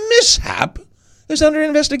 the mishap is under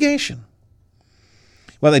investigation.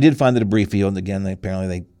 Well, they did find the debris field, and again,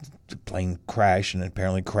 the plane crashed, and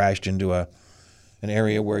apparently crashed into an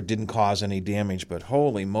area where it didn't cause any damage. But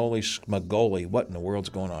holy moly, smagoli, what in the world's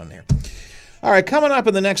going on there? All right, coming up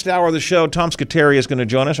in the next hour of the show, Tom Scuteri is going to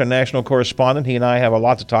join us, our national correspondent. He and I have a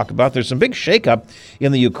lot to talk about. There's some big shakeup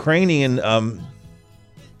in the Ukrainian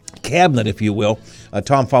cabinet, if you will.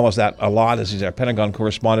 Tom follows that a lot as he's our Pentagon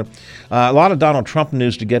correspondent. A lot of Donald Trump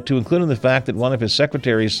news to get to, including the fact that one of his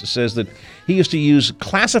secretaries says that he used to use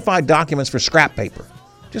classified documents for scrap paper.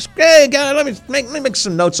 Just, hey, God, let me make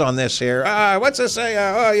some notes on this here. What's this say?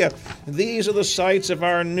 Oh, yeah, these are the sites of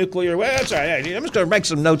our nuclear... Well, that's all right. I'm just going to make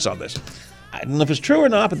some notes on this. I don't know if it's true or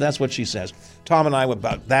not, but that's what she says. Tom and I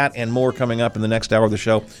about that and more coming up in the next hour of the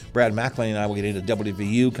show. Brad McLean and I will get into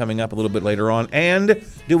WVU coming up a little bit later on. And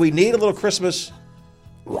do we need a little Christmas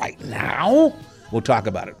right now? We'll talk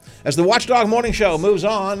about it as the Watchdog Morning Show moves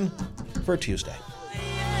on for Tuesday.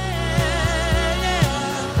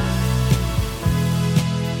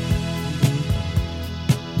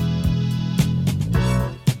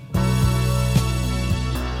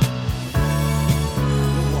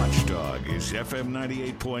 FM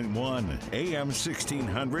 98.1, AM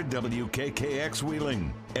 1600 WKKX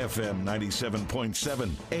Wheeling, FM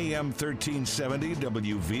 97.7, AM 1370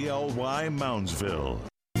 WVLY Moundsville.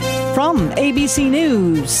 From ABC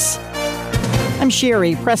News, I'm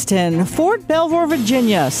Sherry Preston. Fort Belvoir,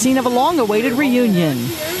 Virginia, scene of a long-awaited reunion.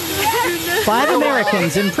 5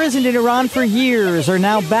 Americans imprisoned in Iran for years are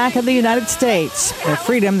now back in the United States. Their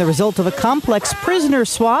freedom, the result of a complex prisoner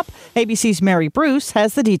swap. ABC's Mary Bruce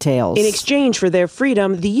has the details. In exchange for their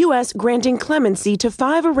freedom, the U.S. granting clemency to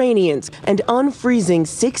 5 Iranians and unfreezing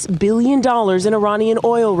 $6 billion in Iranian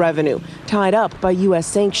oil revenue tied up by U.S.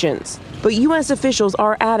 sanctions. But U.S. officials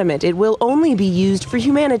are adamant it will only be used for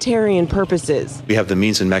humanitarian purposes. We have the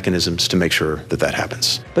means and mechanisms to make sure that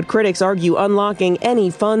happens. But critics argue unlocking any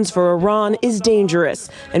funds for Iran is dangerous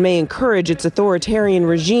and may encourage its authoritarian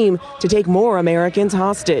regime to take more Americans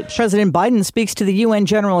hostage. President Biden speaks to the UN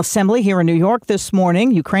General Assembly here in New York this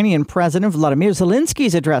morning. Ukrainian President Vladimir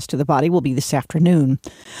Zelensky's address to the body will be this afternoon.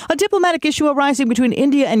 A diplomatic issue arising between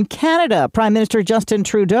India and Canada. Prime Minister Justin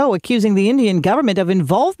Trudeau accusing the Indian government of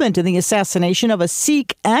involvement in the assassination of a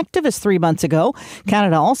Sikh activist 3 months ago.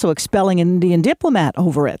 Canada also expelling an Indian diplomat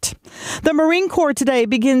over it. The Marine Corps today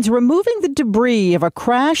begins removing the debris of a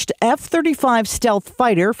crashed F-35 stealth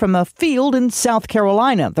fighter from a field in South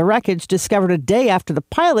Carolina. The wreckage discovered a day after the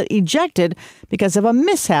pilot ejected because of a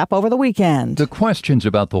mishap over the weekend. The questions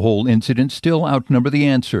about the whole incident still outnumber the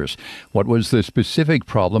answers. What was the specific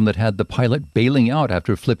problem that had the pilot bailing out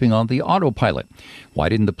after flipping on the autopilot? Why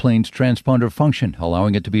didn't the plane's transponder function,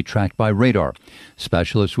 allowing it to be tracked by radar?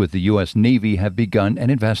 Specialists with the U.S. Navy have begun an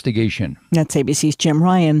investigation. That's ABC's Jim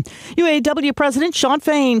Ryan. UAW President Sean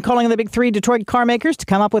Fain calling on the big 3 Detroit car makers to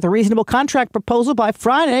come up with a reasonable contract proposal by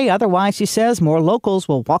Friday. Otherwise, he says, more locals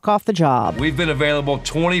will walk off the job. We've been available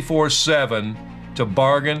 24/7 to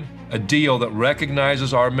bargain a deal that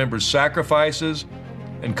recognizes our members' sacrifices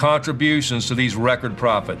and contributions to these record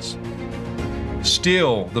profits.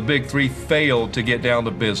 Still, the big 3 failed to get down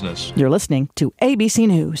to business. You're listening to ABC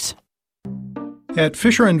News. At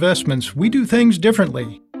Fisher Investments, we do things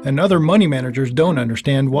differently, and other money managers don't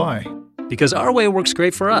understand why. Because our way works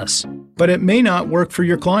great for us. But it may not work for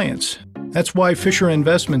your clients. That's why Fisher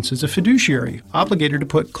Investments is a fiduciary, obligated to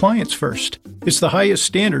put clients first. It's the highest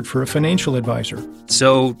standard for a financial advisor.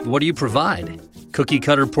 So, what do you provide?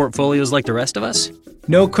 Cookie-cutter portfolios like the rest of us?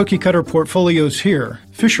 No cookie-cutter portfolios here.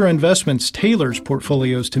 Fisher Investments tailors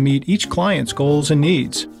portfolios to meet each client's goals and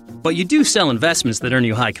needs. But you do sell investments that earn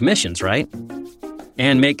you high commissions, right?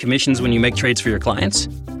 And make commissions when you make trades for your clients?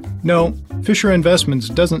 No, Fisher Investments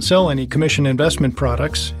doesn't sell any commission investment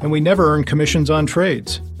products, and we never earn commissions on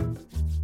trades.